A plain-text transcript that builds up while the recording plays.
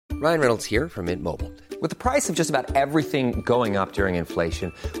Ryan Reynolds here from Mint Mobile. With the price of just about everything going up during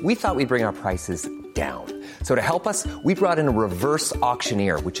inflation, we thought we'd bring our prices down. So to help us, we brought in a reverse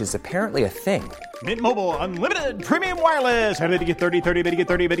auctioneer, which is apparently a thing. Mint Mobile Unlimited Premium Wireless. How to get 30, 30, bit to get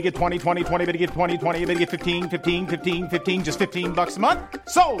 30, bit to get 20, 20, 20, bit to get 20, 20, bit to get 15, 15, 15, 15, just $15 a month?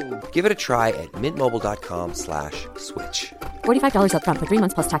 Sold! Give it a try at mintmobile.com/switch. $45 up front for 3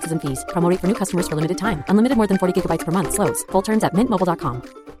 months plus taxes and fees. Promo rate for new customers for limited time. Unlimited more than 40 gigabytes per month. Slows full terms at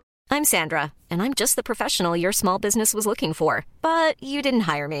mintmobile.com. I'm Sandra, and I'm just the professional your small business was looking for. But you didn't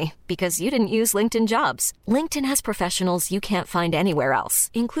hire me because you didn't use LinkedIn Jobs. LinkedIn has professionals you can't find anywhere else,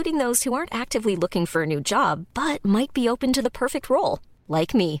 including those who aren't actively looking for a new job, but might be open to the perfect role,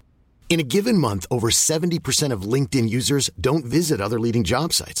 like me. In a given month, over 70% of LinkedIn users don't visit other leading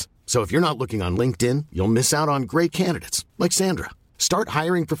job sites. So if you're not looking on LinkedIn, you'll miss out on great candidates like Sandra. Start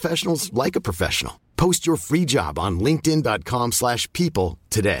hiring professionals like a professional. Post your free job on linkedin.com/people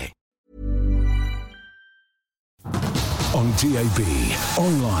today. On DAB,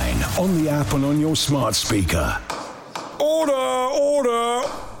 online, on the app and on your smart speaker. Order, order!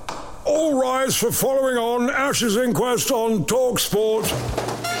 All rise for following on Ashes inquest on Talk Sport.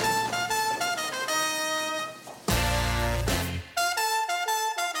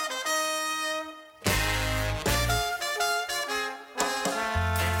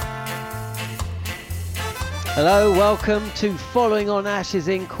 Hello, welcome to Following on Ashes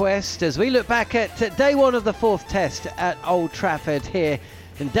Inquest as we look back at day one of the fourth test at Old Trafford here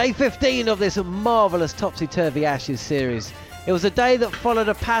and day 15 of this marvellous topsy-turvy Ashes series. It was a day that followed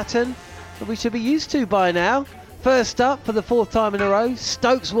a pattern that we should be used to by now. First up, for the fourth time in a row,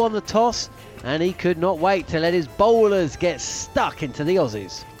 Stokes won the toss and he could not wait to let his bowlers get stuck into the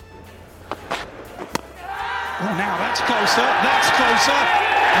Aussies. Oh, now that's closer,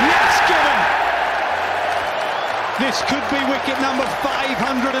 Yes, given! This could be wicket number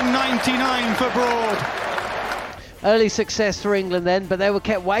 599 for Broad. Early success for England then, but they were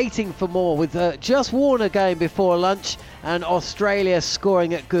kept waiting for more with just Warner going before lunch and Australia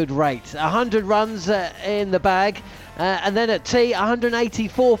scoring at good rate. 100 runs in the bag and then at tea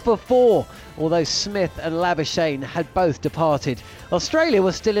 184 for 4, although Smith and Labuschagne had both departed. Australia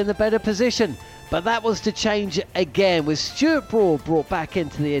was still in the better position, but that was to change again with Stuart Broad brought back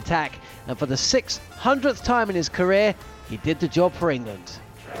into the attack, and for the 600th time in his career, he did the job for England.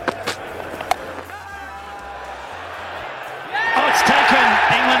 Oh, it's taken.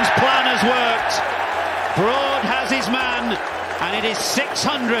 England's plan has worked. Broad has his man, and it is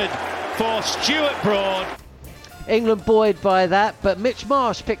 600 for Stuart Broad. England buoyed by that, but Mitch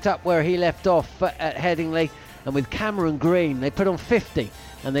Marsh picked up where he left off at Headingley, and with Cameron Green, they put on 50,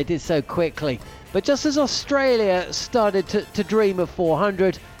 and they did so quickly. But just as Australia started to dream of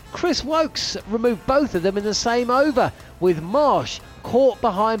 400, Chris Woakes removed both of them in the same over, with Marsh caught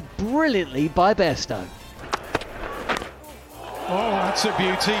behind brilliantly by Bairstow. Oh, that's a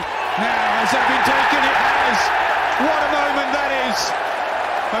beauty. Now, has that been taken? It has. What a moment that is.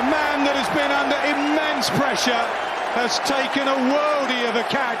 A man that has been under immense pressure has taken a worldie of a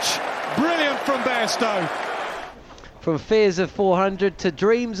catch. Brilliant from Bairstow. From fears of 400 to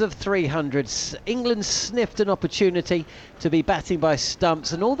dreams of 300, England sniffed an opportunity to be batting by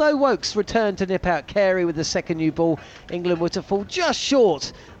stumps, and although Woakes returned to nip out Carey with the second new ball, England were to fall just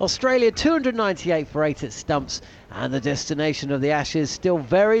short. Australia 298 for 8 at stumps, and the destination of the Ashes still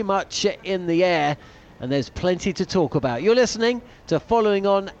very much in the air, and there's plenty to talk about. You're listening to Following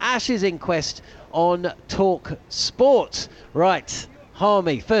on Ashes Inquest on Talk Sport. Right.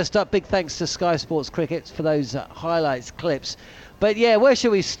 Harmy, first up, big thanks to Sky Sports Cricket for those highlights clips. But yeah, where shall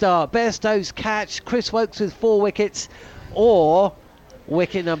we start? Bairstow's catch, Chris Woakes with 4 wickets, or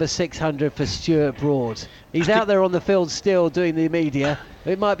wicket number 600 for Stuart Broad. He's out there on the field still doing the media.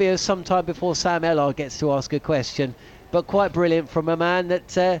 It might be some time before Sam Ellar gets to ask a question, but quite brilliant from a man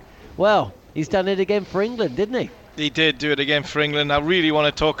that, he's done it again for England, didn't he? He did do it again for England. I really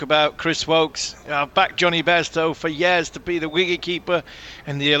want to talk about Chris Woakes. I've backed Johnny Bairstow for years to be the wicketkeeper,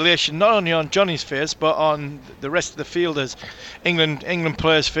 and the elation not only on Johnny's face but on the rest of the fielders, England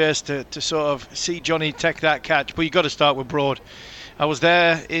players' face to sort of see Johnny take that catch. But you've got to start with Broad. I was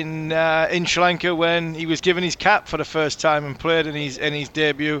there in Sri Lanka when he was given his cap for the first time and played in his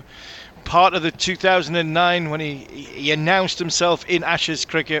debut. Part of the 2009 when he announced himself in Ashes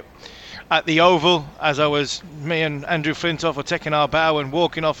cricket. at the Oval, as me and Andrew Flintoff were taking our bow and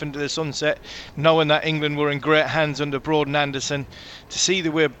walking off into the sunset, knowing that England were in great hands under Broad and Anderson. To see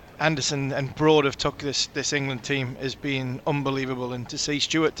the way Anderson and Broad have took this England team has been unbelievable, and to see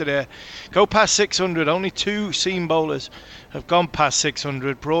Stewart today go past 600, only 2 seam bowlers have gone past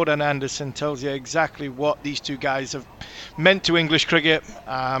 600, Broad and Anderson, tells you exactly what these 2 guys have meant to English cricket.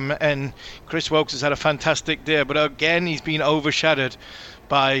 And Chris Woakes has had a fantastic day, but again he's been overshadowed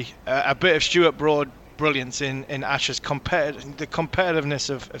by a bit of Stewart Broad brilliance in Ashes. The competitiveness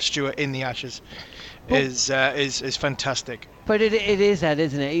of Stewart in the Ashes is fantastic. But it is that,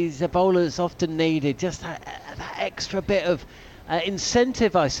 isn't it? He's a bowler that's often needed, just that extra bit of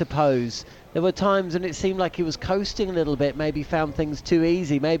incentive, I suppose. There were times when it seemed like he was coasting a little bit, maybe found things too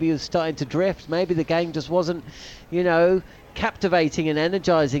easy, maybe he was starting to drift, maybe the game just wasn't, captivating and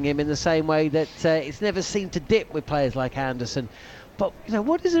energising him in the same way that it's never seemed to dip with players like Anderson. But,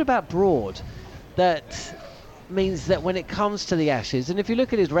 what is it about Broad that means that when it comes to the Ashes, and if you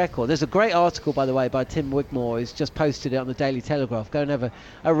look at his record, there's a great article, by the way, by Tim Wigmore, who's just posted it on the Daily Telegraph. Go and have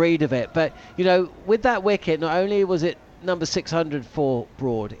a read of it. But, with that wicket, not only was it number 600 for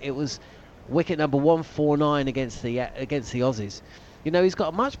Broad, it was wicket number 149 against the Aussies. He's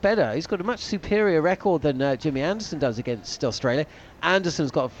got a much superior record than Jimmy Anderson does against Australia.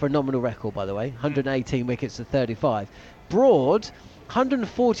 Anderson's got a phenomenal record, by the way, 118 wickets to 35. Broad,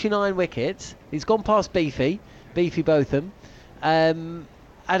 149 wickets. He's gone past Beefy Botham, at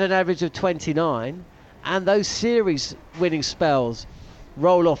an average of 29, and those series winning spells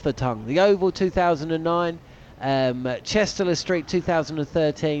roll off the tongue. The Oval 2009, Chesterless Street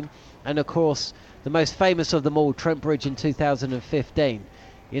 2013, and of course the most famous of them all, Trent Bridge in 2015.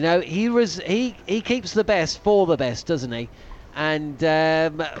 He keeps the best for the best, doesn't he? And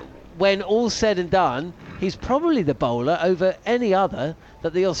when all's said and done, he's probably the bowler over any other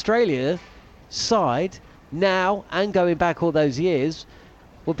that the Australia side, now and going back all those years,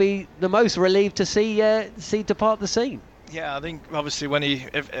 will be the most relieved to see depart the scene. Yeah, I think obviously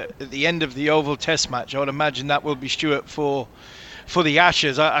at the end of the Oval Test match, I would imagine that will be Stewart for the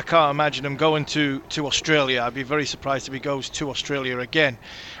Ashes. I can't imagine him going to Australia. I'd be very surprised if he goes to Australia again.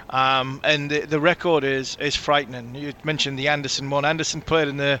 And the record is frightening. You mentioned the Anderson one. Anderson played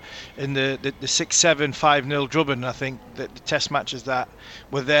in the 6-7 5-0 drubbing. I think that the Test matches that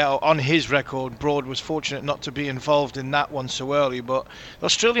were there on his record. Broad was fortunate not to be involved in that one so early, but the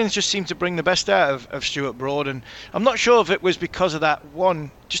Australians just seem to bring the best out of Stewart Broad, and I'm not sure if it was because of that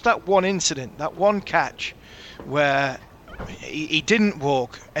one incident, that one catch where he didn't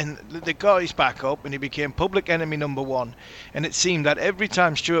walk and they got his back up and he became public enemy number 1, and it seemed that every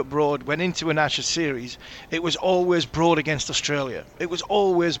time Stewart Broad went into an Ashes series, it was always Broad against Australia.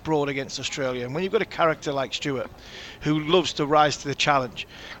 And when you've got a character like Stewart who loves to rise to the challenge,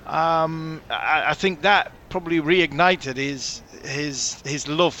 I think that probably reignited his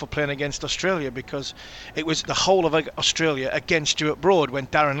love for playing against Australia, because it was the whole of Australia against Stewart Broad when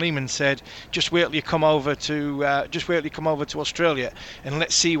Darren Lehmann said, just wait till you come over to Australia and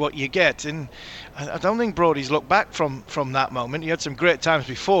let's see what you get. And I don't think Brodie's looked back from that moment. He had some great times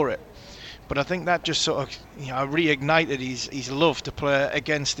before it, but I think that just sort of reignited his love to play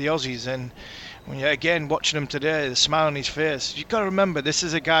against the Aussies. And when you're again watching him today, the smile on his face, you've got to remember this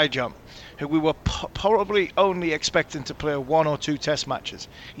is a guy, John, who we were probably only expecting to play 1 or 2 Test matches.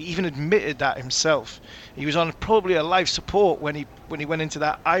 He even admitted that himself. He was on probably a life support when he went into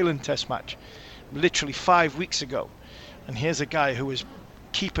that Ireland Test match, literally 5 weeks ago. And here's a guy who was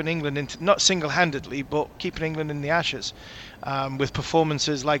keeping England not single-handedly, but keeping England in the Ashes, with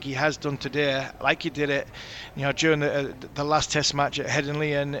performances like he has done today, like he did it, during the last Test match at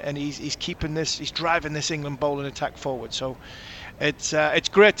Headingley, and he's keeping this, he's driving this England bowling attack forward. So it's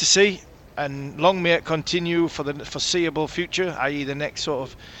great to see. And long may it continue for the foreseeable future, i.e. the next sort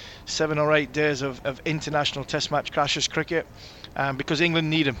of 7 or 8 days of international Test match Ashes cricket, because England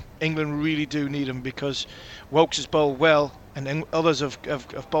need him. England really do need him, because Woakes has bowled well and others have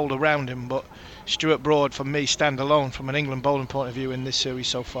bowled around him, but Stewart Broad, for me, stand alone from an England bowling point of view in this series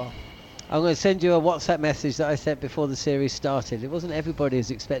so far. I'm going to send you a WhatsApp message that I sent before the series started. It wasn't everybody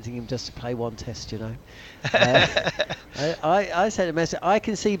who's expecting him just to play 1 Test, I sent a message. I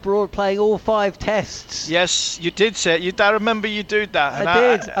can see Broad playing all 5 Tests. Yes, you did say it. I remember you did that.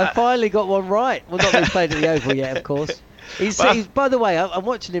 I did. I finally got one right. Well, not that he's played at the Oval yet, of course. He's, by the way, I'm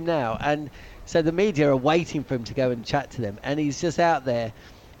watching him now, and so the media are waiting for him to go and chat to them, and he's just out there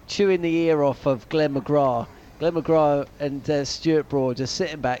chewing the ear off of Glenn McGrath. Glenn McGrath and Stewart Broad just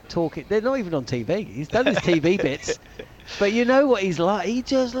sitting back talking. They're not even on TV. He's done his TV bits. But you know what he's like? He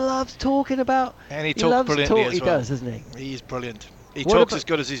just loves talking about... And he talks brilliantly as well. He does, doesn't he? He's brilliant. He talks as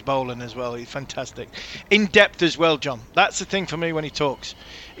good as his bowling as well. He's fantastic. In depth as well, John. That's the thing for me when he talks.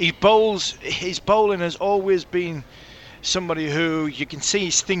 His bowling has always been somebody who you can see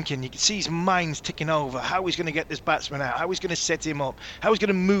he's thinking, you can see his mind's ticking over, how he's going to get this batsman out, how he's going to set him up, how he's going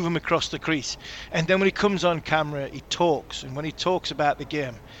to move him across the crease. And then when he comes on camera, he talks. And when he talks about the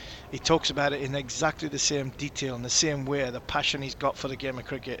game, he talks about it in exactly the same detail and the same way. The passion he's got for the game of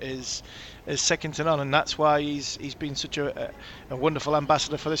cricket is second to none, and that's why he's been such a wonderful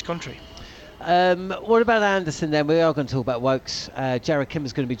ambassador for this country. What about Anderson then? We are going to talk about Woakes. Jarrod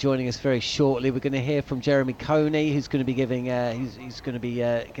Kimber's going to be joining us very shortly. We're going to hear from Jeremy Coney, who's going to be giving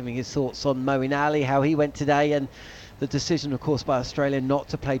giving his thoughts on Moeen Ali, how he went today, and the decision, of course, by Australia not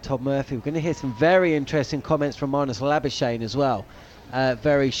to play Todd Murphy. We're going to hear some very interesting comments from Marnus Labuschagne as well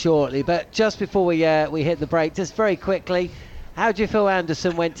very shortly. But just before we hit the break, just very quickly, how do you feel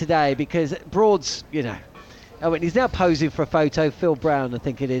Anderson went today? Because Broad's, he's now posing for a photo. Phil Brown, I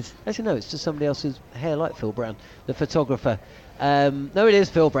think it is. Actually, no, it's just somebody else's hair like Phil Brown, the photographer. No, it is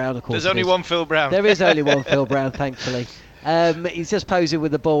Phil Brown, of course. There's only one Phil Brown. There is only one Phil Brown, thankfully. He's just posing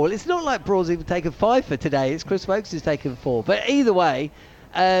with the ball. It's not like Broad's even taken 5 for today. It's Chris Woakes who's taken 4. But either way,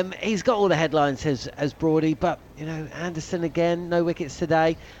 he's got all the headlines as Broady. But, Anderson again, no wickets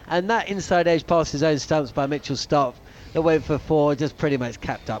today. And that inside edge past his own stumps by Mitchell Starc that went for 4 just pretty much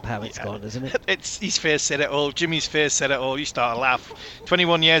capped up how it's gone, isn't it? His face said it all. Jimmy's face said it all. You start to laugh.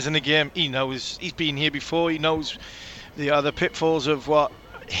 21 years in the game. He knows. He's been here before. He knows the pitfalls of what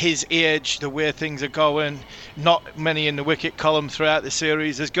his age, the way things are going. Not many in the wicket column throughout the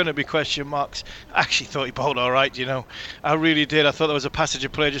series. There's going to be question marks. I actually thought he bowled all right, I really did. I thought there was a passage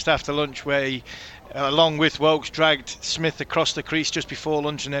of play just after lunch where he, along with Woakes, dragged Smith across the crease just before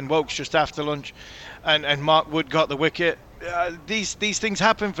lunch, and then Woakes just after lunch, and Mark Wood got the wicket. These things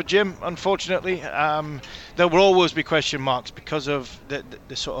happen for Jim, unfortunately. There will always be question marks because of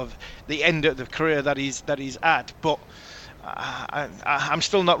the sort of the end of the career that he's at, but I'm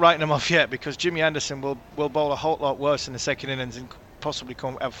still not writing him off yet, because Jimmy Anderson will bowl a whole lot worse in the second innings and possibly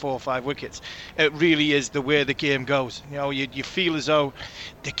come have 4 or 5 wickets. It really is the way the game goes. You feel as though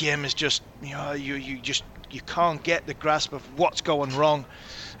the game is just, you can't get the grasp of what's going wrong,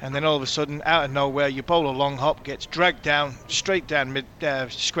 and then all of a sudden, out of nowhere, you bowl a long hop, gets dragged down, straight down mid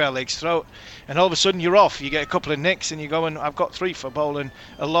square leg's throat, and all of a sudden you're off. You get a couple of nicks, and you're going, I've got 3 for bowling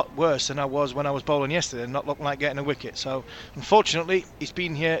a lot worse than I was when I was bowling yesterday, and not looking like getting a wicket. So, unfortunately, he's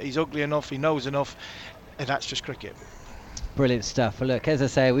been here, he's ugly enough, he knows enough, and that's just cricket. Brilliant stuff. Well, look, as I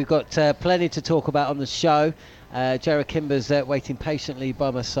say, we've got plenty to talk about on the show. Jarrod Kimber's waiting patiently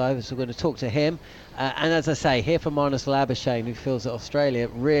by my side, so we're going to talk to him. And as I say, hear from Marnus Labuschagne, who feels that Australia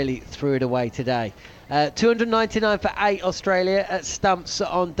really threw it away today. 299 for 8 Australia at stumps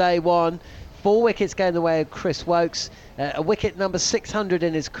on day 1. 4 wickets going the way of Chris Woakes. A wicket number 600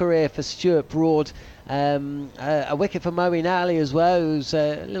 in his career for Stuart Broad. A wicket for Moeen Ali as well, who's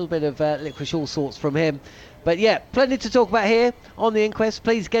a little bit of licorice all sorts from him. But yeah, plenty to talk about here on The Inquest.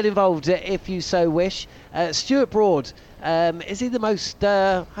 Please get involved if you so wish. Stuart Broad, is he the most,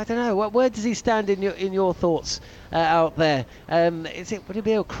 I don't know, where does he stand in your thoughts out there? Would it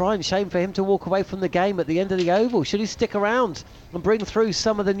be a crying shame for him to walk away from the game at the end of the Oval? Should he stick around and bring through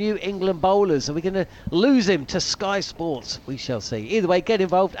some of the new England bowlers? Are we going to lose him to Sky Sports? We shall see. Either way, get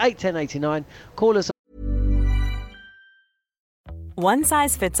involved, 81089. Call us. One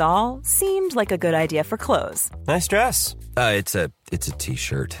size fits all seemed like a good idea for clothes. Nice dress. It's a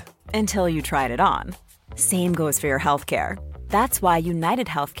t-shirt. Until you tried it on. Same goes for your healthcare. That's why United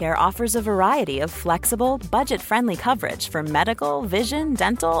Healthcare offers a variety of flexible, budget-friendly coverage for medical, vision,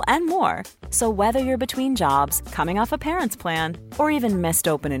 dental, and more. So whether you're between jobs, coming off a parent's plan, or even missed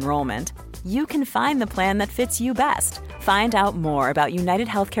open enrollment, you can find the plan that fits you best. Find out more about United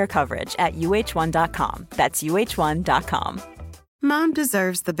Healthcare coverage at uh1.com. That's uh1.com. Mom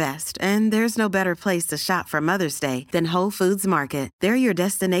deserves the best, and there's no better place to shop for Mother's Day than Whole Foods Market. They're your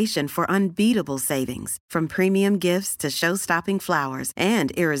destination for unbeatable savings, from premium gifts to show-stopping flowers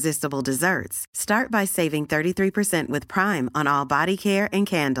and irresistible desserts. Start by saving 33% with Prime on all body care and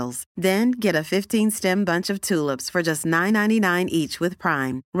candles. Then get a 15-stem bunch of tulips for just $9.99 each with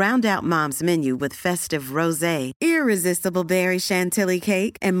Prime. Round out Mom's menu with festive rosé, irresistible berry chantilly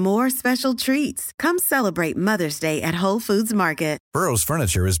cake, and more special treats. Come celebrate Mother's Day at Whole Foods Market. Burrow's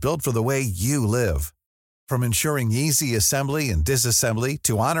furniture is built for the way you live. From ensuring easy assembly and disassembly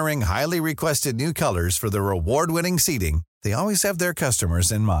to honoring highly requested new colors for their award-winning seating, they always have their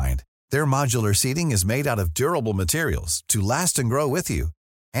customers in mind. Their modular seating is made out of durable materials to last and grow with you.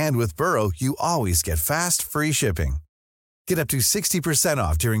 And with Burrow, you always get fast, free shipping. Get up to 60%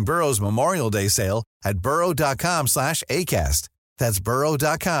 off during Burrow's Memorial Day sale at burrow.com/ACAST. That's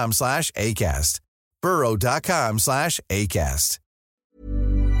burrow.com/ACAST. burrow.com/ACAST.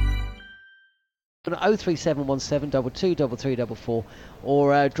 03717 223344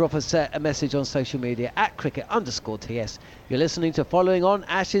 or drop us a message on social media at @cricket_TS. You're listening to Following On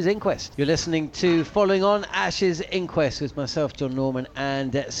Ashes Inquest. You're listening to Following On Ashes Inquest with myself, John Norman,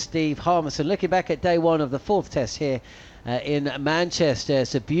 and Steve Harmison. Looking back at day one of the fourth test here in Manchester.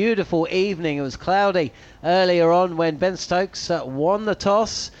 It's a beautiful evening. It was cloudy earlier on when Ben Stokes won the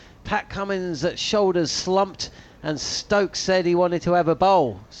toss. Pat Cummins' shoulders slumped and Stokes said he wanted to have a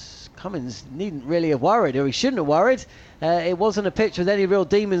bowl. Cummins needn't really have worried, or he shouldn't have worried. It wasn't a pitch with any real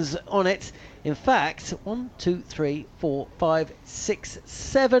demons on it. In fact,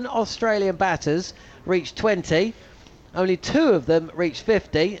 7 Australian batters reached 20. Only 2 of them reached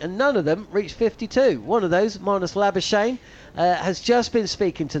 50, and none of them reached 52. One of those, Marnus Labuschagne, has just been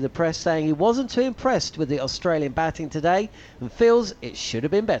speaking to the press saying he wasn't too impressed with the Australian batting today and feels it should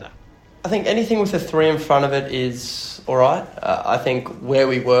have been better. I think anything with a 3 in front of it is all right. I think where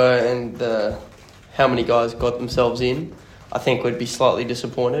we were and how many guys got themselves in, I think we'd be slightly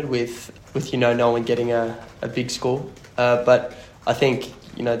disappointed with no one getting a big score. But I think,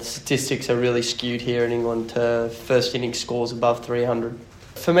 the statistics are really skewed here in England to first innings scores above 300.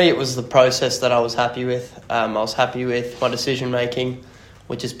 For me, it was the process that I was happy with. I was happy with my decision making,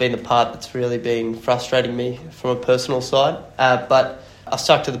 which has been the part that's really been frustrating me from a personal side. But I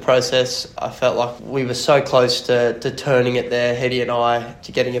stuck to the process. I felt like we were so close to turning it there, Hedy and I,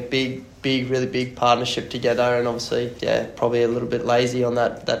 to getting a really big partnership together. And obviously, probably a little bit lazy on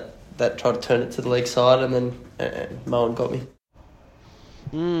that tried to turn it to the leg side, and then Moen got me.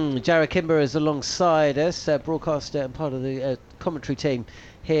 Jarrod Kimber is alongside us, broadcaster and part of the commentary team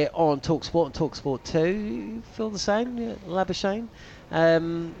here on TalkSport and TalkSport 2. You feel the same, Labuschagne?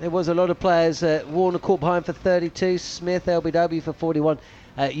 There was a lot of players. Warner caught behind for 32, Smith, LBW for 41.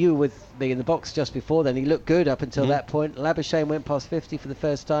 You were with me in the box just before then. He looked good up until that point. Labuschagne went past 50 for the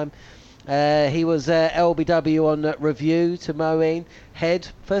first time. He was LBW on review to Moeen. Head,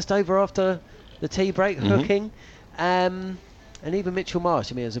 first over after the tea break, hooking. And even Mitchell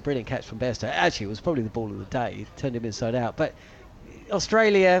Marsh, it was a brilliant catch from Bairstow. Actually, it was probably the ball of the day. It turned him inside out. But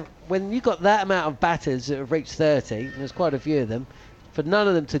Australia, when you got that amount of batters that have reached 30, and there's quite a few of them, for none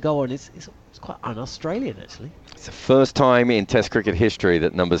of them to go on, it's quite un-Australian, actually. It's the first time in Test cricket history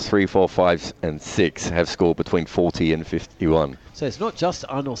that numbers 3, 4, 5 and 6 have scored between 40 and 51. So it's not just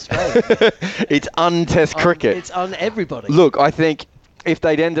un-Australian. It's un-Test cricket. It's un-everybody. Look, I think if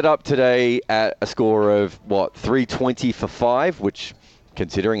they'd ended up today at a score of, 320 for 5, which,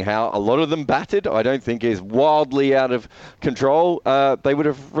 considering how a lot of them batted, I don't think is wildly out of control, they would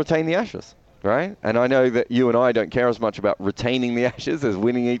have retained the Ashes, right? And I know that you and I don't care as much about retaining the Ashes as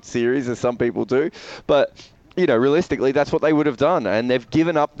winning each series as some people do, but realistically, that's what they would have done, and they've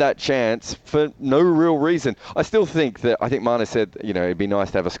given up that chance for no real reason. I still think Marnus said, it'd be nice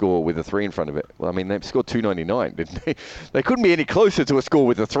to have a score with a 3 in front of it. Well, they've scored 299, didn't they? They couldn't be any closer to a score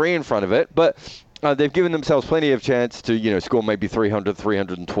with a 3 in front of it, but they've given themselves plenty of chance to, score maybe 300,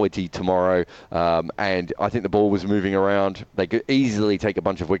 320 tomorrow, and I think the ball was moving around. They could easily take a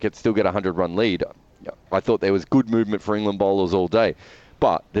bunch of wickets, still get a 100-run lead. I thought there was good movement for England bowlers all day,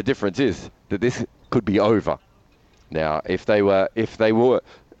 but the difference is that this could be over. Now, if they were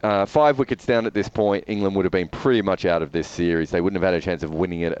 5 wickets down at this point, England would have been pretty much out of this series. They wouldn't have had a chance of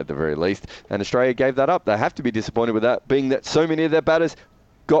winning it at the very least. And Australia gave that up. They have to be disappointed with that, being that so many of their batters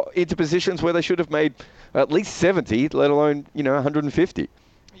got into positions where they should have made at least 70, let alone 150.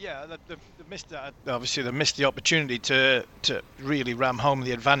 Yeah, they missed the opportunity to really ram home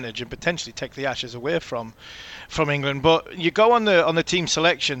the advantage and potentially take the Ashes away from England. But you go on the team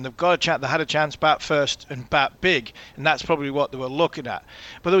selection, they've got a chance. They had a chance bat first and bat big, and that's probably what they were looking at.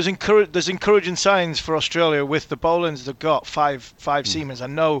 But there's encouraging signs for Australia with the bowlers they've got, five seamers. I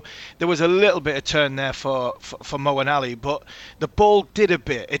know there was a little bit of turn there for Moeen Ali, but the ball did a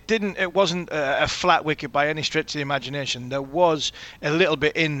bit. It wasn't a flat wicket by any stretch of the imagination. There was a little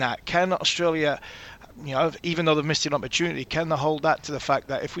bit in that. Can Australia, even though they've missed an opportunity, can they hold that to the fact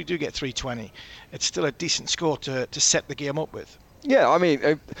that if we do get 320, it's still a decent score to set the game up with?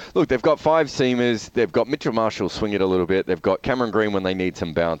 Yeah, look, they've got 5 seamers. They've got Mitchell Marshall swing it a little bit. They've got Cameron Green when they need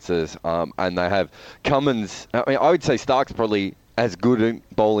some bouncers. And they have Cummins. I would say Stark's probably as good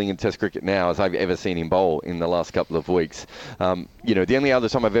at bowling in Test cricket now as I've ever seen him bowl in the last couple of weeks. The only other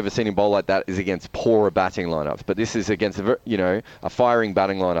time I've ever seen him bowl like that is against poorer batting lineups. But this is against a firing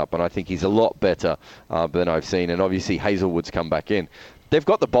batting lineup, and I think he's a lot better than I've seen. And obviously Hazelwood's come back in. they've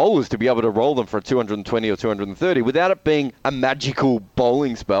got the bowlers to be able to roll them for a 220 or 230 without it being a magical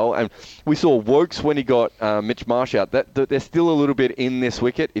bowling spell. And we saw Wokes when he got Mitch Marsh out. That they're still a little bit in this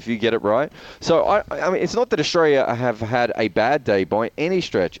wicket if you get it right. So, I mean, it's not that Australia have had a bad day by any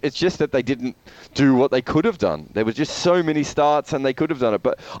stretch. It's just that they didn't do what they could have done. There was just so many starts and they could have done it.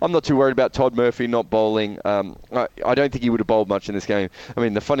 But I'm not too worried about Todd Murphy not bowling. I don't think he would have bowled much in this game. I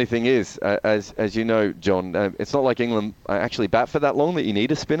mean, the funny thing is, as you know, John, it's not like England actually bat for that long that you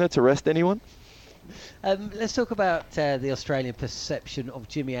need a spinner to rest anyone. Let's talk about the Australian perception of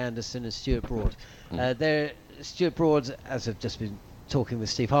Jimmy Anderson and Stuart Broad. Stuart Broad, as I've just been talking with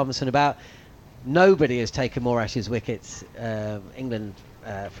Steve Harmison about, nobody has taken more Ashes wickets from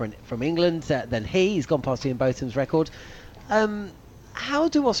England than he. He's gone past Ian Botham's record. How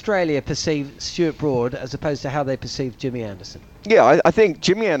do Australia perceive Stuart Broad as opposed to how they perceive Jimmy Anderson? Yeah, I think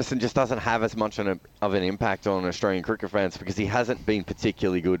Jimmy Anderson just doesn't have as much of an impact on Australian cricket fans because he hasn't been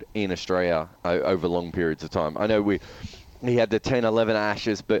particularly good in Australia over long periods of time. I know he had the 10, 11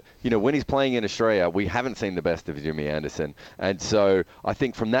 Ashes, but, when he's playing in Australia, we haven't seen the best of Jimmy Anderson. And so I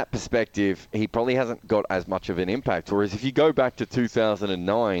think from that perspective, he probably hasn't got as much of an impact. Whereas if you go back to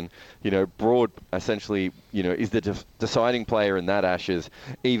 2009, Broad essentially, is the deciding player in that Ashes.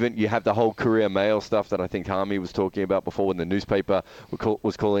 Even you have the whole Courier Mail stuff that I think Harmy was talking about before when the newspaper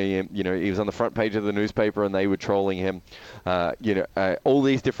was calling him, he was on the front page of the newspaper and they were trolling him. All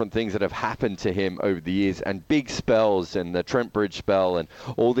these different things that have happened to him over the years and big spells and the Trent Bridge spell and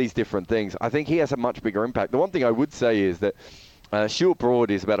all these different things. I think he has a much bigger impact. The one thing I would say is that Stuart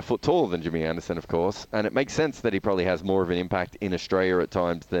Broad is about a foot taller than Jimmy Anderson, of course, and it makes sense that he probably has more of an impact in Australia at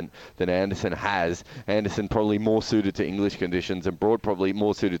times than Anderson has. Anderson probably more suited to English conditions and Broad probably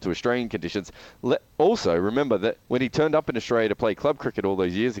more suited to Australian conditions. Also, remember that when he turned up in Australia to play club cricket all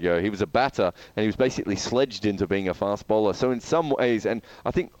those years ago, he was a batter and he was basically sledged into being a fast bowler. So in some ways, and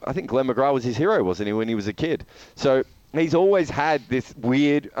I think Glenn McGrath was his hero, wasn't he, when he was a kid? So he's always had this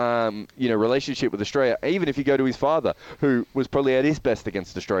weird, relationship with Australia, even if you go to his father, who was probably at his best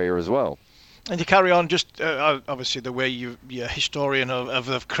against Australia as well. And you carry on, just obviously the way you're a historian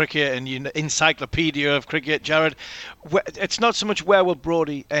of cricket and you're encyclopedia of cricket, Jared, it's not so much where will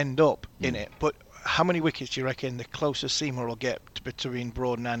Brodie end up in it, but how many wickets do you reckon the closest seamer will get between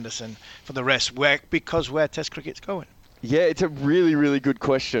Broad and Anderson for the rest, because where Test cricket's going? Yeah, it's a really, really good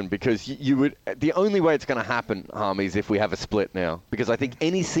question because the only way it's going to happen, Harmy, is if we have a split now. Because I think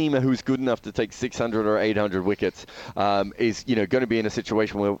any seamer who's good enough to take 600 or 800 wickets is, going to be in a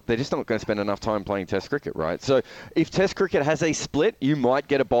situation where they're just not going to spend enough time playing Test cricket, right? So if Test cricket has a split, you might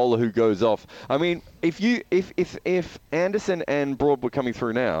get a bowler who goes off. I mean, if Anderson and Broad were coming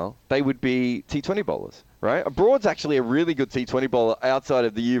through now, they would be T20 bowlers. Right, Broad's actually a really good T20 bowler outside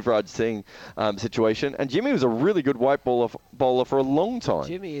of the Yuvraj Singh situation, and Jimmy was a really good white bowler for a long time.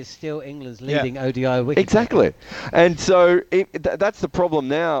 Jimmy is still England's leading ODI wicket. Exactly, and so that's the problem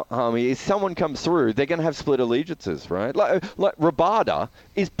now, Harmy, is someone comes through, they're going to have split allegiances, right? Like Rabada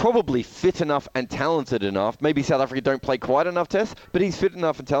is probably fit enough and talented enough. Maybe South Africa don't play quite enough tests, but he's fit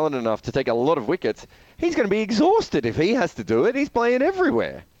enough and talented enough to take a lot of wickets. He's going to be exhausted if he has to do it. He's playing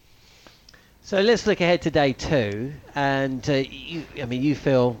everywhere. So let's look ahead to day 2, and you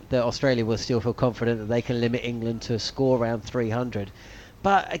feel that Australia will still feel confident that they can limit England to a score around 300.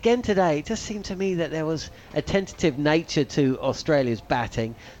 But again today, it just seemed to me that there was a tentative nature to Australia's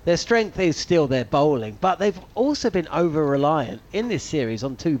batting. Their strength is still their bowling, but they've also been over-reliant in this series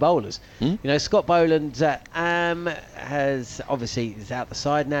on 2 bowlers. Scott Boland is out the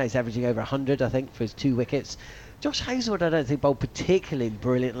side now. He's averaging over 100, I think, for his 2 wickets. Josh Hazlewood, I don't think, bowled particularly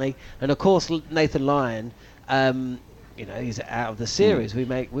brilliantly, and of course Nathan Lyon, he's out of the series. We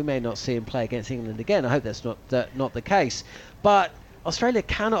may not see him play against England again. I hope that's not the case. But Australia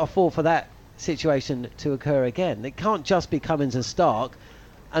cannot afford for that situation to occur again. It can't just be Cummins and Stark,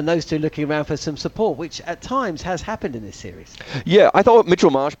 and those two looking around for some support, which at times has happened in this series. Yeah, I thought Mitchell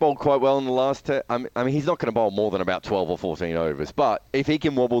Marsh bowled quite well in the last I mean, he's not going to bowl more than about 12 or 14 overs, but if he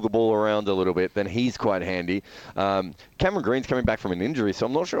can wobble the ball around a little bit, then he's quite handy. Cameron Green's coming back from an injury, so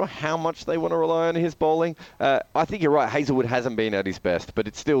I'm not sure how much they want to rely on his bowling. I think you're right, Hazlewood hasn't been at his best, but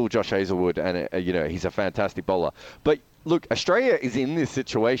it's still Josh Hazlewood, and he's a fantastic bowler. But look, Australia is in this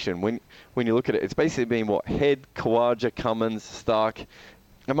situation. When you look at it, it's basically been Head, Khawaja, Cummins, Stark.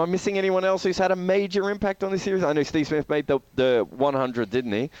 Am I missing anyone else who's had a major impact on this series? I know Steve Smith made the 100,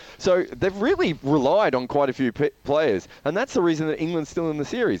 didn't he? So they've really relied on quite a few players, and that's the reason that England's still in the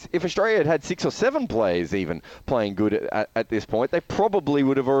series. If Australia had 6 or 7 players even playing good at this point, they probably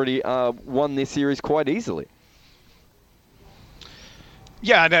would have already won this series quite easily.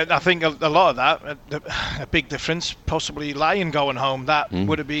 Yeah, I think a lot of that, a big difference, possibly Lyon going home. That's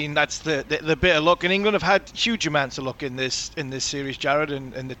the bit of luck. And England have had huge amounts of luck in this series, Jared,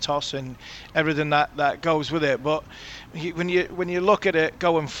 and the toss and everything that goes with it. But when you look at it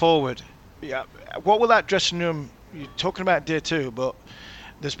going forward, what will that dressing room? You're talking about day 2, but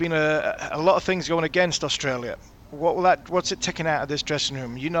there's been a lot of things going against Australia. What's it taking out of this dressing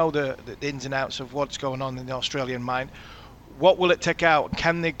room? You know the ins and outs of what's going on in the Australian mind. What will it take out?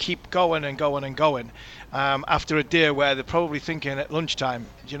 Can they keep going and going and going after a day where they're probably thinking at lunchtime,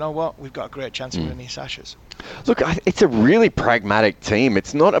 do you know what? We've got a great chance of winning these Ashes. Look, it's a really pragmatic team.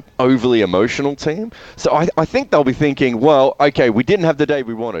 It's not an overly emotional team. So I think they'll be thinking, well, okay, we didn't have the day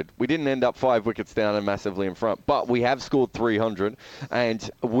we wanted. We didn't end up 5 wickets down and massively in front, but we have scored 300,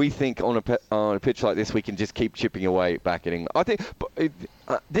 and we think on a pitch like this we can just keep chipping away back at England. I think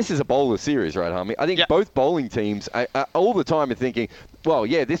this is a bowler series, right, Harmy? I think both bowling teams all the time are thinking, well,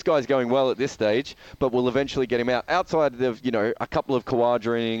 yeah, this guy's going well at this stage, but we'll eventually get him out. Outside of, a couple of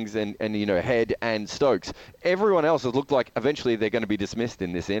Khawaja innings and Head and Stokes, everyone else has looked like eventually they're going to be dismissed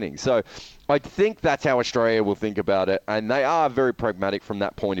in this inning. So I think that's how Australia will think about it, and they are very pragmatic from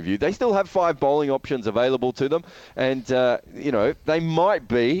that point of view. They still have 5 bowling options available to them, and, they might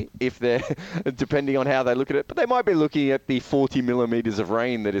be, if they're, depending on how they look at it, but they might be looking at the 40 millimetres of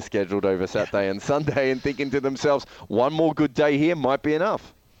rain that is scheduled over Saturday and Sunday and thinking to themselves, one more good day here might be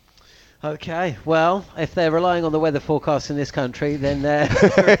enough. Okay, well, if they're relying on the weather forecast in this country, then...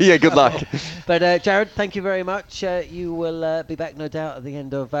 yeah, good luck. But, Jared, thank you very much. You will be back, no doubt, at the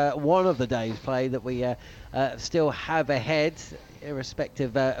end of one of the days' play that we still have ahead,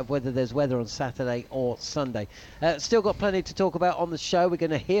 irrespective of whether there's weather on Saturday or Sunday. Still got plenty to talk about on the show. We're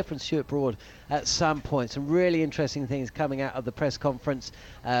going to hear from Stuart Broad at some point. Some really interesting things coming out of the press conference.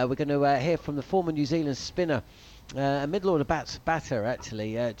 We're going to hear from the former New Zealand spinner, a middle-order batter,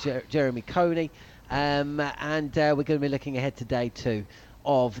 actually, Jeremy Coney. And we're going to be looking ahead to day 2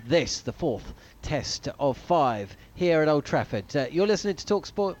 of this, the 4th test of 5 here at Old Trafford. You're listening to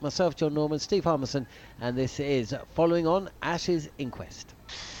TalkSport, myself, John Norman, Steve Harmison, and this is Following On Ashes Inquest.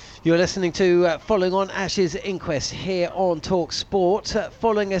 You're listening to Following On Ashes Inquest here on TalkSport.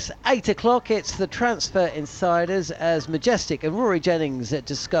 Following us 8 o'clock, it's the Transfer Insiders as Majestic and Rory Jennings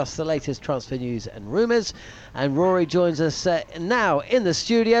discuss the latest transfer news and rumours. And Rory joins us now in the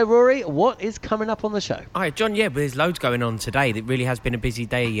studio. Rory, what is coming up on the show? Hi, John. Yeah, there's loads going on today. It really has been a busy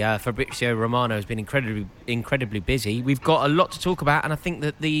day. Fabrizio Romano has been incredibly busy. We've got a lot to talk about, and I think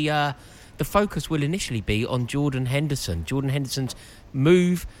that the focus will initially be on Jordan Henderson. Jordan Henderson's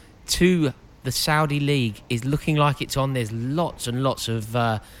move to the Saudi League is looking like it's on. There's lots and lots of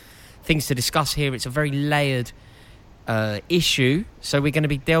things to discuss here. It's a very layered issue, so we're going to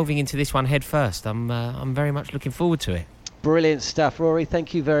be delving into this one head first. I'm very much looking forward to it. Brilliant stuff, Rory.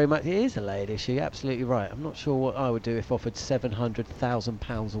 Thank you very much. It is a layered issue, absolutely right. I'm not sure what I would do if offered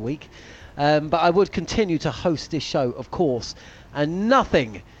 £700,000 a week, but I would continue to host this show, of course, and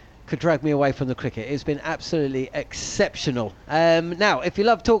nothing could drag me away from the cricket. It's been absolutely exceptional. Now, if you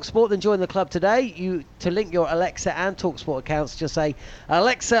love TalkSport, then join the club today. To link your Alexa and TalkSport accounts, just say,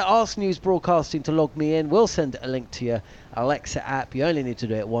 Alexa, ask News Broadcasting to log me in. We'll send a link to your Alexa app. You only need to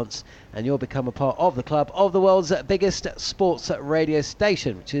do it once, and you'll become a part of the club of the world's biggest sports radio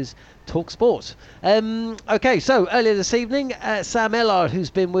station, which is TalkSport. Okay, so earlier this evening, Sam Ellard, who's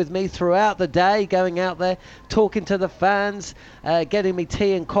been with me throughout the day, going out there, talking to the fans, getting me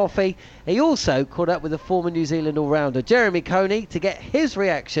tea and coffee. He also caught up with the former New Zealand all-rounder, Jeremy Coney, to get his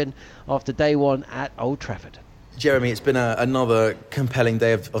reaction after day 1 at Old Trafford. Jeremy, it's been another compelling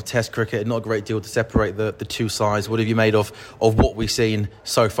day of Test cricket. Not a great deal to separate the two sides. What have you made of what we've seen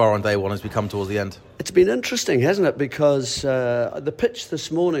so far on day 1 as we come towards the end? It's been interesting, hasn't it? Because the pitch this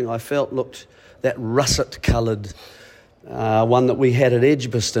morning I felt looked that russet-coloured one that we had at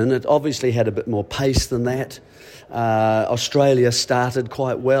Edgbaston. It obviously had a bit more pace than that. Australia started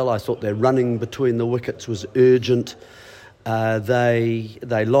quite well. I thought their running between the wickets was urgent.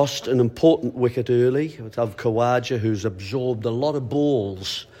 They lost an important wicket early of Khawaja, who's absorbed a lot of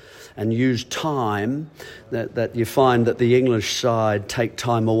balls and used time that you find that the English side take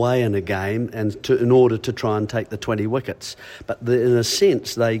time away in a game in order to try and take the 20 wickets. But in a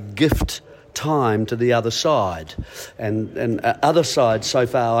sense, they gift time to the other side. And other sides so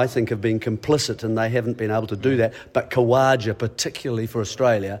far, I think, have been complicit and they haven't been able to do that. But Khawaja, particularly for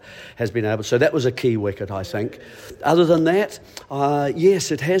Australia, has been able. So that was a key wicket, I think. Other than that,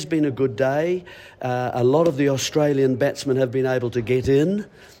 yes, it has been a good day. A lot of the Australian batsmen have been able to get in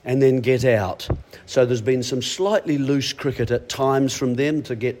and then get out. So there's been some slightly loose cricket at times from them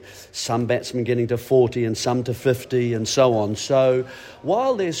to get some batsmen getting to 40 and some to 50 and so on. So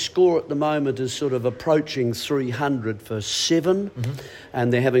while their score at the moment is sort of approaching 300 for 7,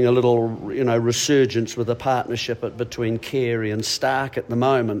 and they're having a little, resurgence with the partnership between Carey and Stark at the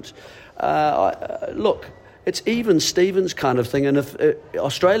moment, look, it's even Stevens kind of thing, and if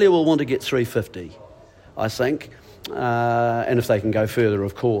Australia will want to get 350, I think. And if they can go further,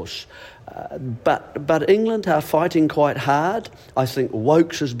 of course. But England are fighting quite hard. I think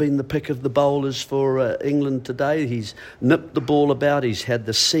Woakes has been the pick of the bowlers for England today. He's nipped the ball about. He's had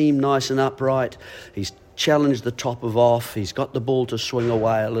the seam nice and upright. He's challenged the top of off. He's got the ball to swing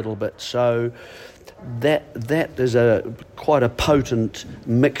away a little bit. So that is quite a potent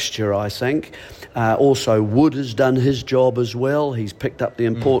mixture, I think. Also, Wood has done his job as well. He's picked up the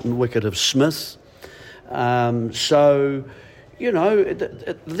important wicket of Smith. So,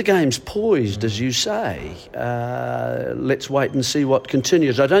 the game's poised, as you say. Let's wait and see what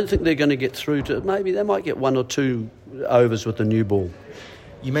continues. I don't think they're going to get through to... Maybe they might get 1 or 2 overs with the new ball.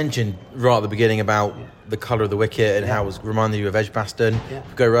 You mentioned right at the beginning about the colour of the wicket and how it was reminding you of Edgbaston. Yeah.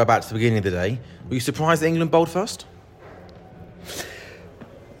 Go right back to the beginning of the day. Were you surprised that England bowled first?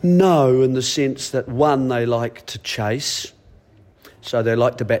 No, in the sense that, one, they like to chase. So they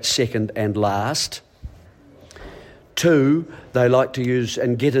like to bat second and last. 2, they like to use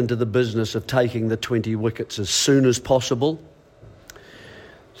and get into the business of taking the 20 wickets as soon as possible.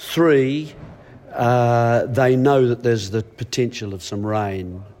 3, they know that there's the potential of some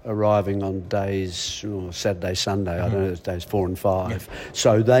rain arriving on days, Saturday, Sunday, I don't know, days 4 and 5. Yeah.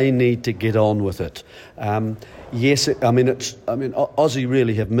 So they need to get on with it. Yes, Aussie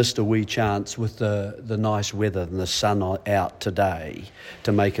really have missed a wee chance with the nice weather and the sun out today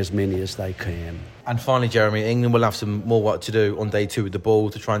to make as many as they can. And finally, Jeremy, England will have some more work to do on day 2 with the ball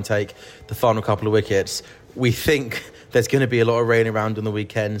to try and take the final couple of wickets. We think there's going to be a lot of rain around on the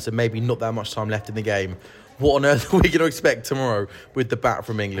weekend, so maybe not that much time left in the game. What on earth are we going to expect tomorrow with the bat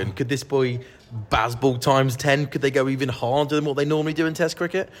from England? Could this be Bazball times 10? Could they go even harder than what they normally do in Test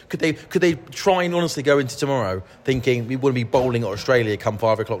cricket? Could they try and honestly go into tomorrow thinking we wouldn't be bowling at Australia come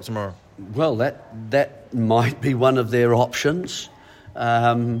 5 o'clock tomorrow? Well, that might be one of their options.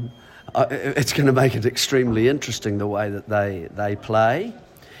 It's going to make it extremely interesting the way that they play.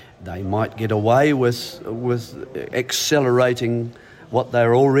 They might get away with accelerating what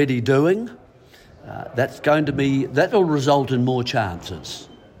they're already doing. That will result in more chances.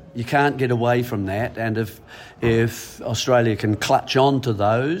 You can't get away from that, and if Australia can clutch on to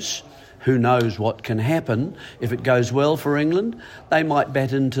those, who knows what can happen. If it goes well for England, they might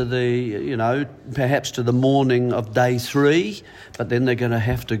bat into perhaps to the morning of day 3, but then they're going to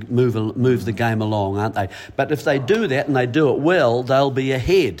have to move the game along, aren't they? But if they do that and they do it well, they'll be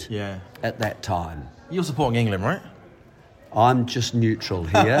ahead at that time. You're supporting England, right? I'm just neutral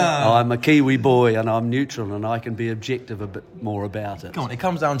here. I'm a Kiwi boy and I'm neutral and I can be objective a bit more about it. Come on, it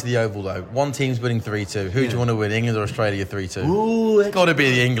comes down to the Oval though. One team's winning 3-2. Who do you want to win, England or Australia 3-2? Ooh, it's got to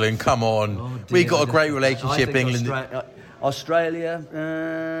be the England, come on. We've got a great relationship, England.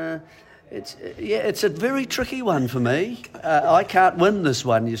 Australia, it's a very tricky one for me. I can't win this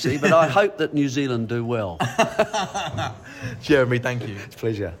one, you see, but I hope that New Zealand do well. Jeremy, thank you. It's a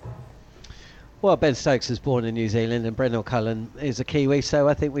pleasure. Well, Ben Stokes was born in New Zealand and Brendan Cullen is a Kiwi, so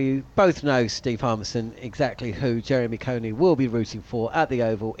I think we both know, Steve Harmison, exactly who Jeremy Coney will be rooting for at the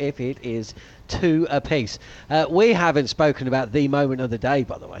Oval if it is 2 apiece. We haven't spoken about the moment of the day,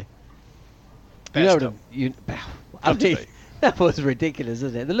 by the way. That was ridiculous,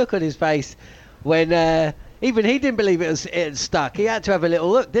 isn't it? The look on his face when even he didn't believe it had stuck. He had to have a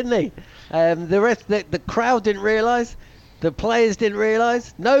little look, didn't he? The crowd didn't realise, the players didn't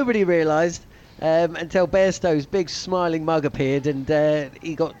realise, nobody realised. Until Bairstow's big smiling mug appeared and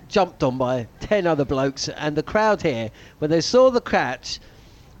he got jumped on by 10 other blokes, and the crowd here, when they saw the catch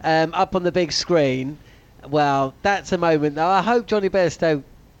up on the big screen, well, that's a moment. Now, I hope Johnny Bairstow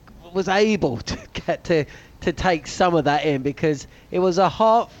was able to get to take some of that in, because it was a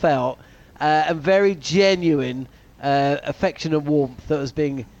heartfelt and very genuine affection and warmth that was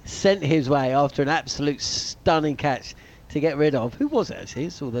being sent his way after an absolute stunning catch to get rid of. Who was it actually?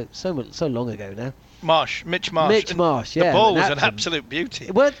 It's all so long ago now. Mitch Marsh. Yeah. The ball was an absolute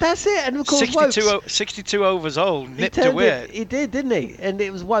beauty. Well, that's it. And of course, 62 overs old, nipped away. He did, didn't he? And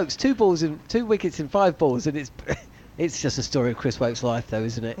it was Woakes, 2 wickets in 5 balls, and it's just a story of Chris Woakes' life, though,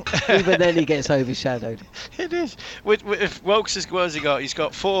 isn't it? Even then, he gets overshadowed. It is. If Woakes has what has he got? He's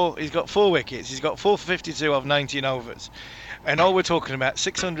got 4 wickets. He's got 4 for 52 of 19 overs. And all we're talking about,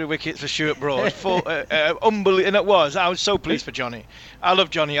 600 wickets for Stuart Broad. Unbelievable. And I was so pleased for Johnny. I love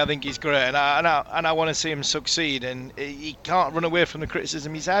Johnny. I think he's great. And I want to see him succeed. And he can't run away from the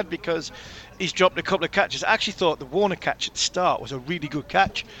criticism he's had because he's dropped a couple of catches. I actually thought the Warner catch at the start was a really good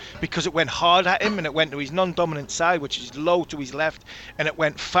catch because it went hard at him and it went to his non-dominant side, which is low to his left, and it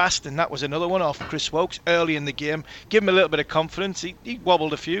went fast. And that was another one off Chris Woakes early in the game. Give him a little bit of confidence. He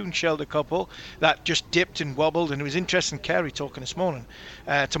wobbled a few and shelled a couple that just dipped and wobbled. And it was interesting, Carey talking this morning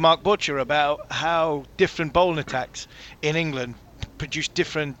to Mark Butcher about how different bowling attacks in England produce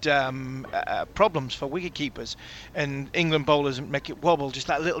different problems for wicket keepers, and England bowlers make it wobble just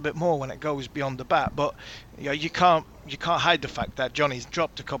that little bit more when it goes beyond the bat. But you can't hide the fact that Johnny's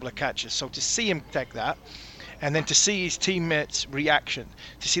dropped a couple of catches. So to see him take that, and then to see his teammates' reaction,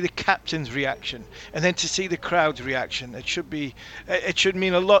 to see the captain's reaction, and then to see the crowd's reaction, it should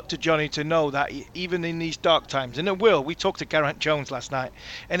mean a lot to Johnny to know that even in these dark times, and it will. We talked to Geraint Jones last night,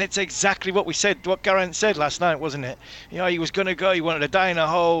 and it's exactly what Geraint said last night, wasn't it? He was going to go, he wanted to die in a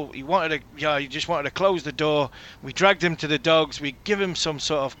hole, he just wanted to close the door. We dragged him to the dogs, we give him some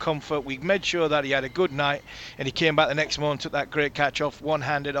sort of comfort, we made sure that he had a good night, and he came back the next morning, took that great catch off,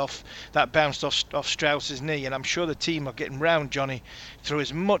 one-handed off, that bounced off Strauss's knee. And I'm sure the team are getting round Johnny through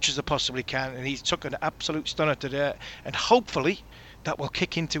as much as they possibly can, and he's took an absolute stunner today, and hopefully that will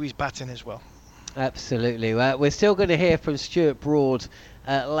kick into his batting as well. Absolutely. We're still going to hear from Stuart Broad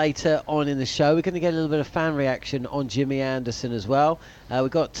later on in the show. We're going to get a little bit of fan reaction on Jimmy Anderson as well. We've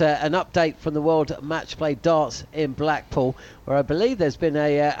got an update from the World Match Play Darts in Blackpool, where I believe there's been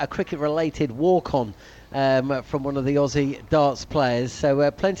a cricket-related walk-on from one of the Aussie darts players.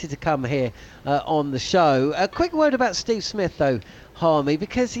 So plenty to come here on the show. A quick word about Steve Smith, though, Harmy,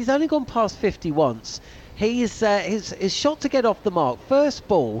 because he's only gone past 50 once. His shot to get off the mark, first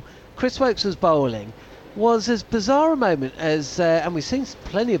ball, Chris Woakes was bowling, was as bizarre a moment as, and we've seen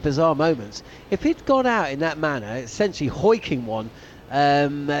plenty of bizarre moments, if he'd gone out in that manner, essentially hoiking one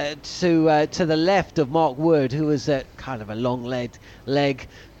to the left of Mark Wood, who was at kind of a long leg,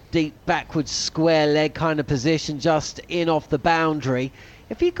 deep backwards square leg kind of position, just in off the boundary.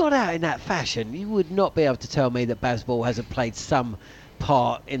 If he got out in that fashion, you would not be able to tell me that Bazball hasn't played some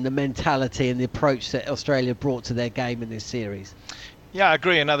part in the mentality and the approach that Australia brought to their game in this series. Yeah, I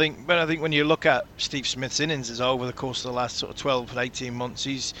agree, and I think when you look at Steve Smith's innings over the course of the last sort of 12 to 18 months,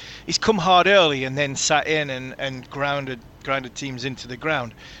 he's come hard early and then sat in and grounded teams into the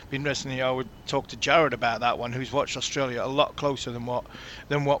ground. Be interesting, I would talk to Jared about that one, who's watched Australia a lot closer than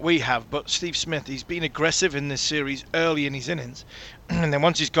what we have. But Steve Smith, he's been aggressive in this series early in his innings, and then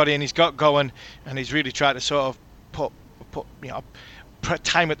once he's got in, he's got going, and he's really tried to sort of put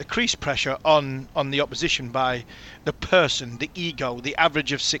time at the crease pressure on the opposition by the person, the ego, the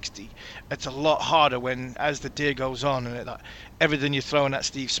average of 60. It's a lot harder when, as the day goes on, and everything you're throwing at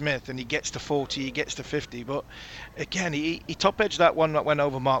Steve Smith, and he gets to 40, he gets to 50. But again, he top-edged that one that went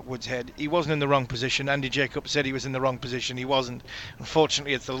over Mark Wood's head. He wasn't in the wrong position. Andy Jacobs said he was in the wrong position. He wasn't.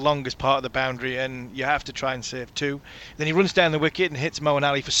 Unfortunately, it's the longest part of the boundary, and you have to try and save 2. Then he runs down the wicket and hits Moeen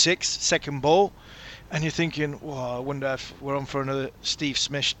Ali for 6, second ball. And you're thinking, I wonder if we're on for another Steve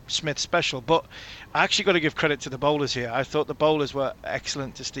Smith special. But I actually got to give credit to the bowlers here. I thought the bowlers were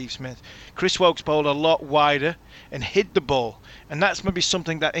excellent to Steve Smith. Chris Woakes bowled a lot wider and hid the ball. And that's maybe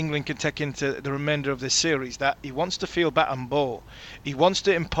something that England can take into the remainder of this series, that he wants to feel bat and ball. He wants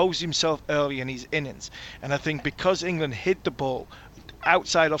to impose himself early in his innings. And I think because England hid the ball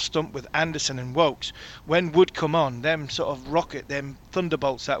outside off stump with Anderson and Woakes, when Wood come on, them sort of rocket, them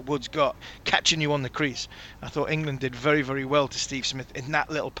thunderbolts that Wood's got, catching you on the crease. I thought England did very, very well to Steve Smith in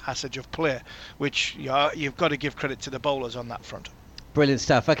that little passage of play, which you've got to give credit to the bowlers on that front. Brilliant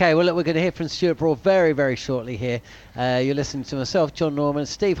stuff. Okay, well, look, we're going to hear from Stuart Broad very, very shortly here. You're listening to myself, John Norman,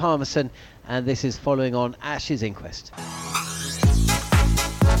 Steve Harmison, and this is following on Ashes Inquest.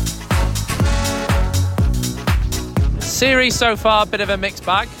 Series so far, a bit of a mixed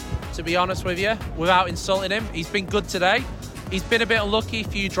bag, to be honest with you, without insulting him. He's been good today. He's been a bit unlucky,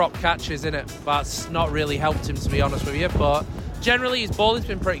 few drop catches in it. That's not really helped him, to be honest with you. But generally his bowling's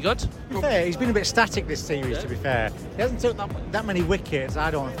been pretty good. Fair, he's been a bit static this series, to be fair. He hasn't took that many wickets,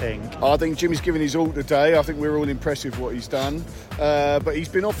 I don't think. I think Jimmy's given his all today. I think we're all impressed with what he's done. But he's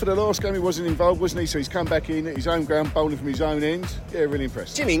been off for the last game. He wasn't involved, wasn't he? So he's come back in at his own ground, bowling from his own end. Yeah, really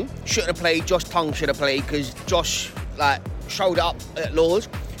impressed. Jimmy shouldn't have played. Josh Tongue should have played because Josh showed up at Lords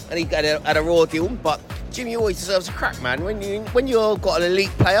and he had a raw deal. But Jimmy always deserves a crack, man. When you've got an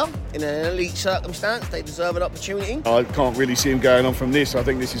elite player in an elite circumstance, they deserve an opportunity. I can't really see him going on from this. I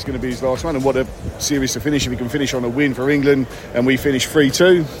think this is going to be his last one. And what a series to finish. If he can finish on a win for England and we finish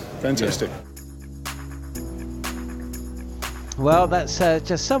 3-2, fantastic. Yeah. Well, that's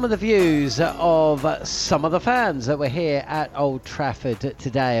just some of the views of some of the fans that were here at Old Trafford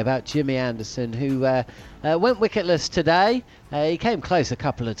today about Jimmy Anderson, who went wicketless today. He came close a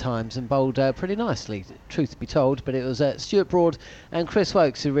couple of times and bowled pretty nicely, truth be told, but it was Stuart Broad and Chris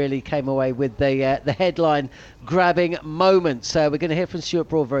Woakes who really came away with the headline-grabbing moments. We're going to hear from Stuart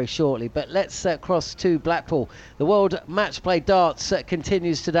Broad very shortly, but let's cross to Blackpool. The World Match Play Darts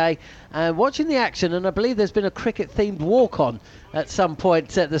continues today. Watching the action, and I believe there's been a cricket-themed walk-on at some point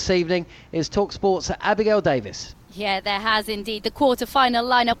this evening, is TalkSport's Abigail Davis. Yeah, there has indeed. The quarter-final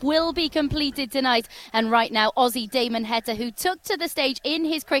lineup will be completed tonight. And right now, Aussie Damon Heta, who took to the stage in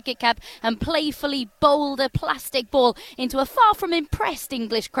his cricket cap and playfully bowled a plastic ball into a far from impressed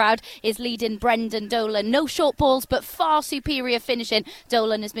English crowd, is leading Brendan Dolan. No short balls, but far superior finishing.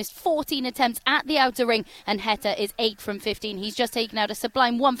 Dolan has missed 14 attempts at the outer ring, and Heta is 8 from 15. He's just taken out a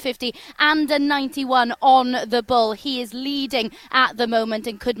sublime 150 and a 91 on the ball. He is leading at the moment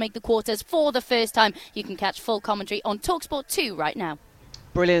and could make the quarters for the first time. You can catch full commentary on TalkSport 2 right now.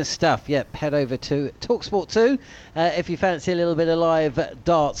 Brilliant stuff. Yep, head over to TalkSport 2 if you fancy a little bit of live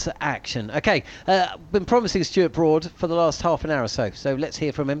darts action. Okay, been promising Stuart Broad for the last half an hour or so let's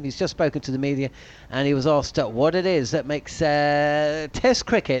hear from him. He's just spoken to the media and he was asked what it is that makes Test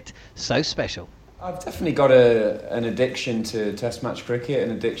cricket so special. I've definitely got an addiction to Test match cricket,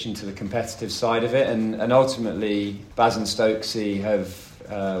 an addiction to the competitive side of it, and ultimately Baz and Stokesy have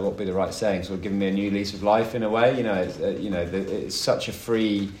what would be the right saying, sort of given me a new lease of life in a way. It's such a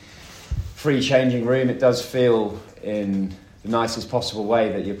free changing room. It does feel in the nicest possible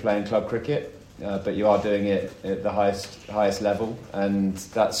way that you're playing club cricket, but you are doing it at the highest level, and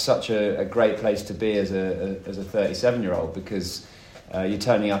that's such a great place to be as a 37-year-old, because you're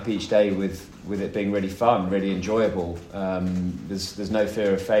turning up each day with it being really fun, really enjoyable. There's no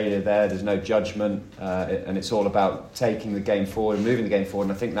fear of failure there. There's no judgment, and it's all about taking the game forward and moving the game forward.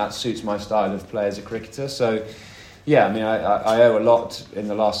 And I think that suits my style of play as a cricketer. So, yeah, I mean, I owe a lot in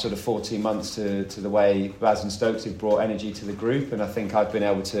the last sort of 14 months to the way Baz and Stokes have brought energy to the group, and I think I've been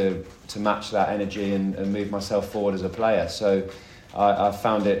able to match that energy and move myself forward as a player. So I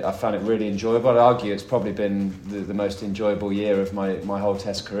found it really enjoyable. I'd argue it's probably been the most enjoyable year of my whole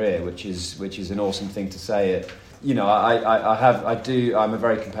Test career, which is an awesome thing to say. I'm a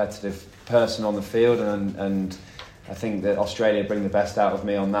very competitive person on the field, and I think that Australia bring the best out of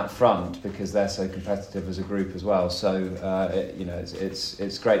me on that front because they're so competitive as a group as well. So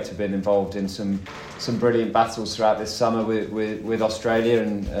it's great to have been involved in some brilliant battles throughout this summer with Australia,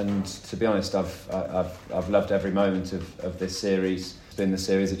 and to be honest, I've loved every moment of this series. It's been the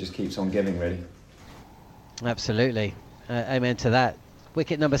series that just keeps on giving, really. Absolutely, amen to that.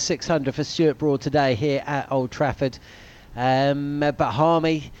 Wicket number 600 for Stuart Broad today here at Old Trafford. But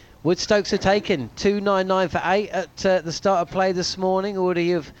Harmy, would Stokes have taken 299 for 8 at the start of play this morning, or would he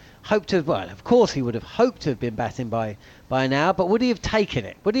have hoped to have, well, of course he would have hoped to have been batting by now, but would he have taken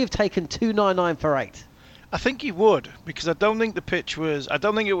it? Would he have taken 299 for 8? I think he would, because I don't think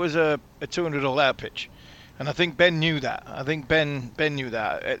it was a 200 all-out pitch. And I think Ben knew that. I think Ben knew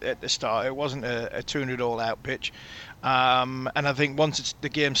that at the start. It wasn't a 200 all-out pitch. And I think once the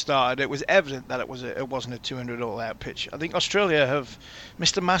game started, it was evident that it wasn't a 200 all-out pitch. I think Australia have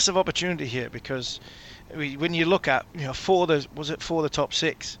missed a massive opportunity here, because when you look at, four of the top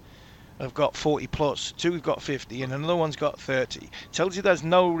 6 have got 40 plus, 2 have got 50, and another one's got 30. Tells you there's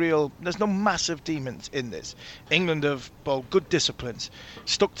no massive demons in this. England have bowled good disciplines,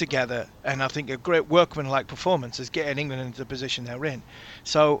 stuck together, and I think a great workmanlike performance is getting England into the position they're in.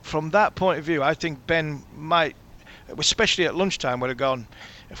 So from that point of view, I think Ben might, especially at lunchtime, would have gone,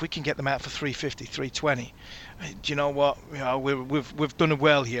 if we can get them out for 350, 320, do you know what? We've done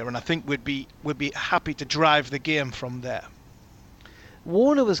well here, and I think we'd be happy to drive the game from there.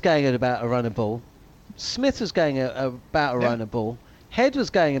 Warner was going at about a run a ball. Smith was going about a run a ball. Head was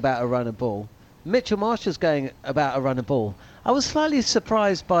going about a run a ball. Mitchell Marsh was going about a run a ball. I was slightly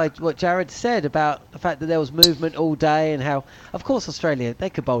surprised by what Jared said about the fact that there was movement all day, and how, of course, Australia, they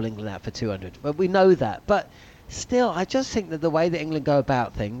could bowl England out for 200. But we know that. But Still, I just think that the way that England go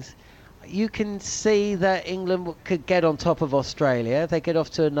about things, you can see that England could get on top of Australia. They get off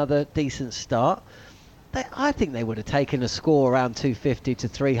to another decent start. I think they would have taken a score around 250 to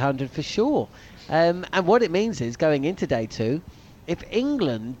 300 for sure. And what it means is, going into day 2, if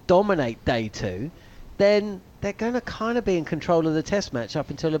England dominate day 2, then they're going to kind of be in control of the test match up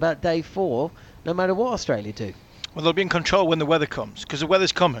until about day 4, no matter what Australia do. Well, they'll be in control when the weather comes, because the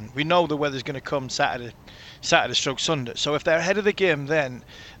weather's coming. We know the weather's going to come Saturday stroke Sunday. So if they're ahead of the game, then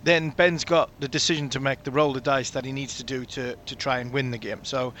Ben's got the decision to make, the roll the dice that he needs to do to try and win the game.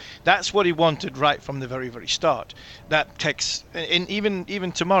 So that's what he wanted right from the very, very start. That takes,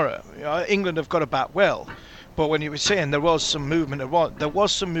 even tomorrow, England have got to bat well. But when you were saying there was some movement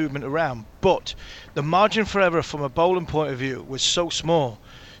around, but the margin for error from a bowling point of view was so small.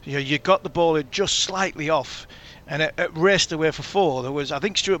 You got the ball just slightly off, and it raced away for 4. There was, I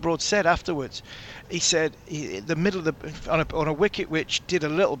think Stuart Broad said afterwards, he said the middle of on a wicket which did a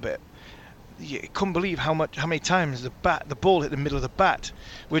little bit. You couldn't believe how many times the ball hit the middle of the bat,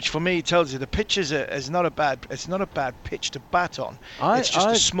 which for me tells you the pitch is not a bad pitch to bat on. It's just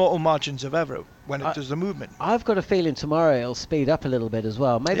the small margins of error when it does the movement. I've got a feeling tomorrow it'll speed up a little bit as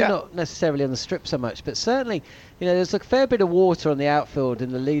well. Maybe not necessarily on the strip so much, but certainly, there's a fair bit of water on the outfield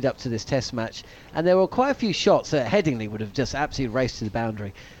in the lead up to this test match, and there were quite a few shots that Headingley would have just absolutely raced to the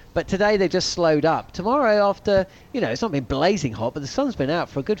boundary. But today they just slowed up. Tomorrow, after, it's not been blazing hot, but the sun's been out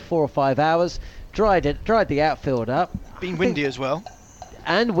for a good 4 or 5 hours, dried the outfield up. Been windy as well.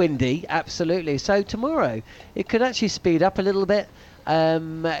 And windy, absolutely. So tomorrow, it could actually speed up a little bit.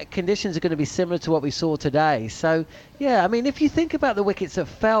 Conditions are going to be similar to what we saw today. So, if you think about the wickets that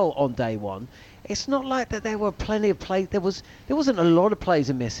fell on day 1, it's not like that there were plenty of play. There wasn't a lot of plays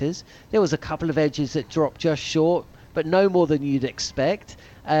and misses. There was a couple of edges that dropped just short, but no more than you'd expect.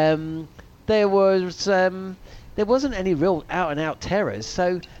 There wasn't any real out-and-out terrors,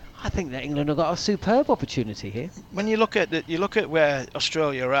 so I think that England have got a superb opportunity here. When you look at where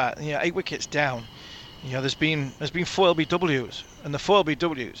Australia are at, 8 wickets down. There's been 4 LBWs, and the 4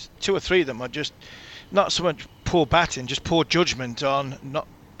 LBWs, 2 or 3 of them are just not so much poor batting, just poor judgment on not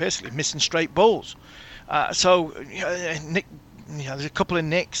basically missing straight balls. Nick. There's a couple of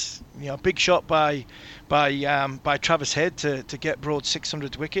nicks. Big shot by Travis Head to get Broad's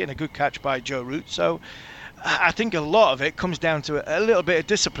 600th wicket, and a good catch by Joe Root. So I think a lot of it comes down to a little bit of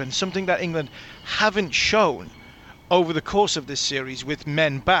discipline, something that England haven't shown over the course of this series with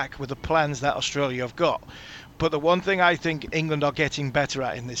men back, with the plans that Australia have got. But the one thing I think England are getting better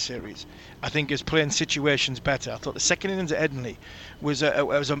at in this series, I think, is playing situations better. I thought the second innings at Headingley was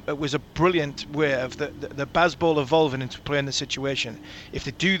a brilliant way of the Baz ball evolving into playing the situation. If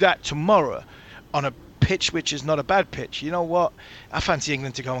they do that tomorrow on a pitch which is not a bad pitch, you know what? I fancy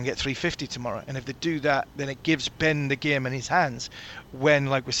England to go and get 350 tomorrow. And if they do that, then it gives Ben the game in his hands when,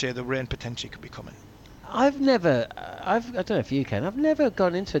 like we say, the rain potentially could be coming. I don't know if you can. I've never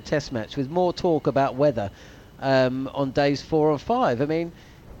gone into a test match with more talk about weather on days 4 or 5. I mean,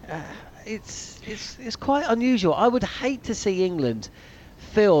 it's quite unusual. I would hate to see England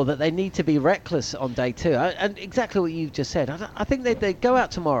feel that they need to be reckless on day 2. And exactly what you've just said. I think they go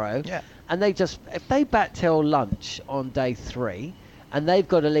out tomorrow, and if they bat till lunch on day 3, and they've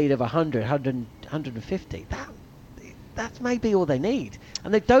got a lead of 100, 150, that's maybe all they need.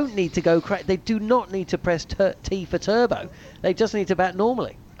 And they don't need to go they do not need to press T for turbo. They just need to bat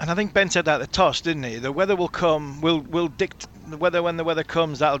normally. And I think Ben said that at the toss, didn't he? The weather will come. We'll dictate the weather when the weather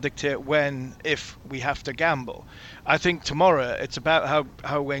comes. That'll dictate if we have to gamble. I think tomorrow it's about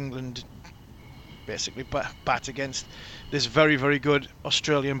how England basically bat against this very, very good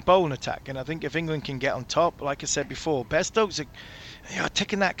Australian bowling attack. And I think if England can get on top, like I said before, Bairstow's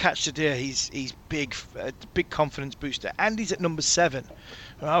taking that catch today. He's big confidence booster, and he's at number 7.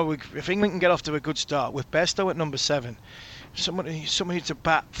 If England can get off to a good start with Bairstow at number 7. Somebody to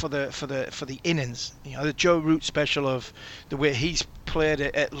bat for the innings. The Joe Root special of the way he's played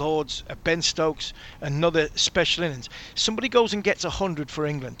at Lords, at Ben Stokes, another special innings. Somebody goes and gets 100 for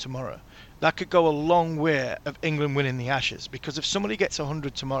England tomorrow. That could go a long way of England winning the Ashes, because if somebody gets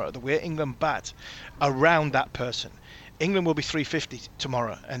 100 tomorrow, the way England bat around that person, England will be 350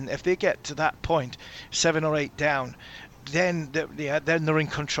 tomorrow. And if they get to that point, 7 or 8 down, then they're in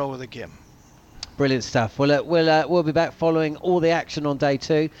control of the game. Brilliant stuff. We'll be back following all the action on day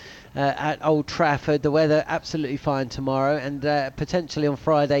 2 at Old Trafford. The weather absolutely fine tomorrow, and potentially on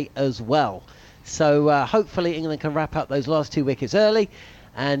Friday as well. So hopefully England can wrap up those last 2 wickets early,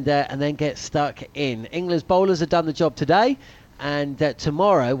 and then get stuck in. England's bowlers have done the job today, and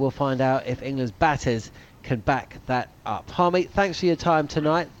tomorrow we'll find out if England's batters can back that up. Harmy, thanks for your time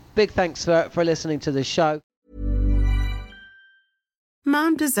tonight. Big thanks for listening to the show.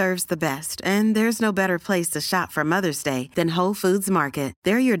 Mom deserves the best, and there's no better place to shop for Mother's Day than Whole Foods Market.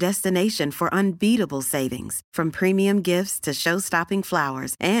 They're your destination for unbeatable savings, from premium gifts to show-stopping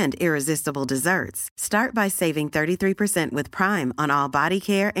flowers and irresistible desserts. Start by saving 33% with Prime on all body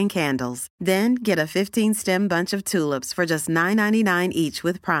care and candles. Then get a 15-stem bunch of tulips for just $9.99 each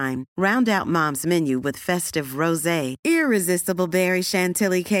with Prime. Round out Mom's menu with festive rosé, irresistible berry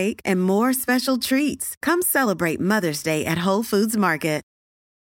chantilly cake, and more special treats. Come celebrate Mother's Day at Whole Foods Market.